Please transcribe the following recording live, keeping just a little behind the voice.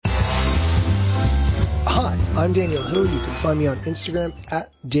I'm Daniel Hill. You can find me on Instagram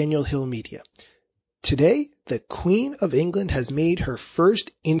at Daniel Hill Media. Today, the Queen of England has made her first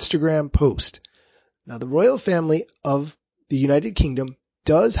Instagram post. Now, the royal family of the United Kingdom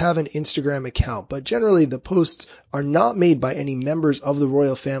does have an Instagram account, but generally the posts are not made by any members of the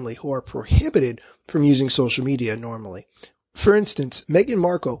royal family who are prohibited from using social media normally. For instance, Meghan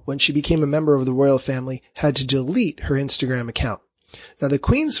Markle, when she became a member of the royal family, had to delete her Instagram account. Now, the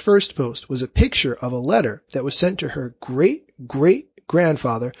Queen's first post was a picture of a letter that was sent to her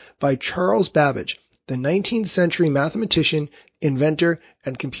great-great-grandfather by Charles Babbage, the 19th century mathematician, inventor,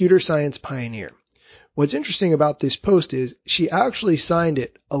 and computer science pioneer. What's interesting about this post is she actually signed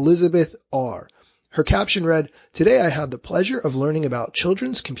it Elizabeth R. Her caption read, "Today I had the pleasure of learning about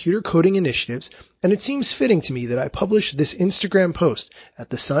children's computer coding initiatives, and it seems fitting to me that I publish this Instagram post at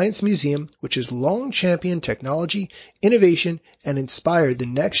the Science Museum, which has long championed technology, innovation, and inspired the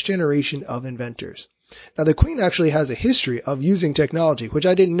next generation of inventors." Now, the Queen actually has a history of using technology, which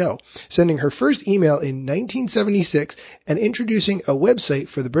I didn't know, sending her first email in 1976 and introducing a website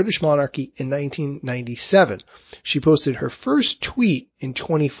for the British monarchy in 1997. She posted her first tweet in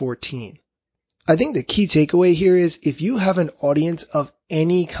 2014. I think the key takeaway here is if you have an audience of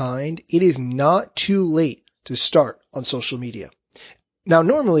any kind, it is not too late to start on social media. Now,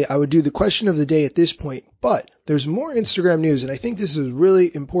 normally I would do the question of the day at this point, but there's more Instagram news, and I think this is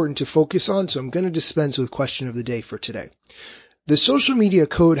really important to focus on, so I'm going to dispense with question of the day for today. The social media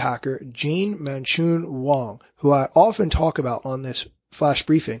code hacker Jane Manchun Wong, who I often talk about on this flash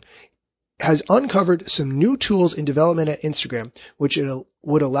briefing, has uncovered some new tools in development at Instagram, which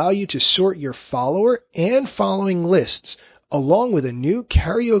would allow you to sort your follower and following lists, along with a new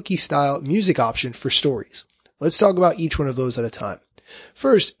karaoke-style music option for stories. Let's talk about each one of those at a time.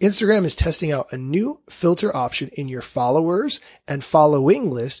 First, Instagram is testing out a new filter option in your followers and following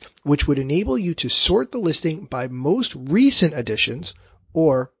list, which would enable you to sort the listing by most recent additions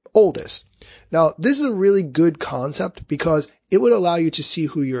or oldest. Now, this is a really good concept because it would allow you to see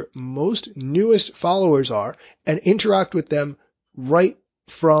who your most newest followers are and interact with them right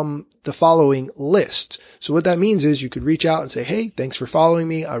from the following list. So what that means is you could reach out and say, "Hey, thanks for following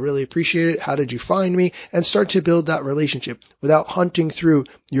me. I really appreciate it. How did you find me?" and start to build that relationship without hunting through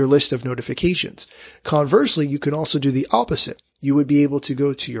your list of notifications. Conversely, you can also do the opposite. You would be able to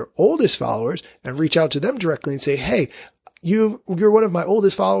go to your oldest followers and reach out to them directly and say, "Hey, you're one of my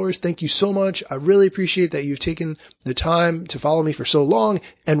oldest followers. Thank you so much. I really appreciate that you've taken the time to follow me for so long,"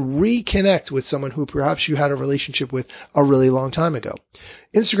 and reconnect with someone who perhaps you had a relationship with a really long time ago.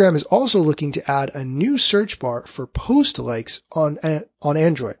 Instagram is also looking to add a new search bar for post likes on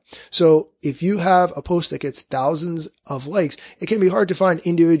Android. So if you have a post that gets thousands of likes, it can be hard to find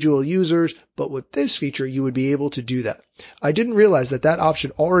individual users, but with this feature, you would be able to do that. I didn't realize that that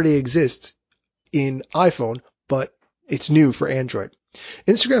option already exists in iPhone, but it's new for Android.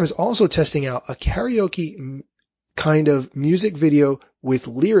 Instagram is also testing out a karaoke kind of music video with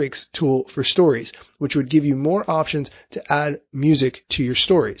lyrics tool for stories, which would give you more options to add music to your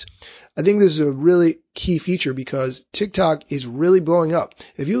stories. I think this is a really key feature because TikTok is really blowing up.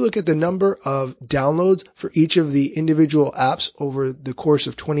 If you look at the number of downloads for each of the individual apps over the course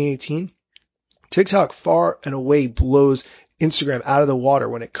of 2018, TikTok far and away blows Instagram out of the water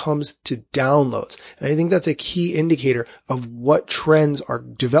when it comes to downloads. And I think that's a key indicator of what trends are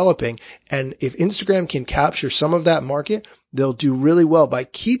developing. And if Instagram can capture some of that market, they'll do really well by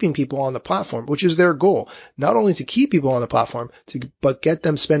keeping people on the platform, which is their goal. Not only to keep people on the platform, but get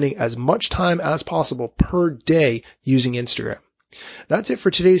them spending as much time as possible per day using Instagram. That's it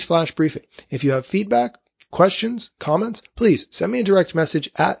for today's flash briefing. If you have feedback, questions, comments, please send me a direct message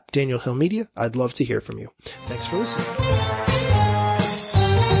at Daniel Hill Media. I'd love to hear from you. Thanks for listening.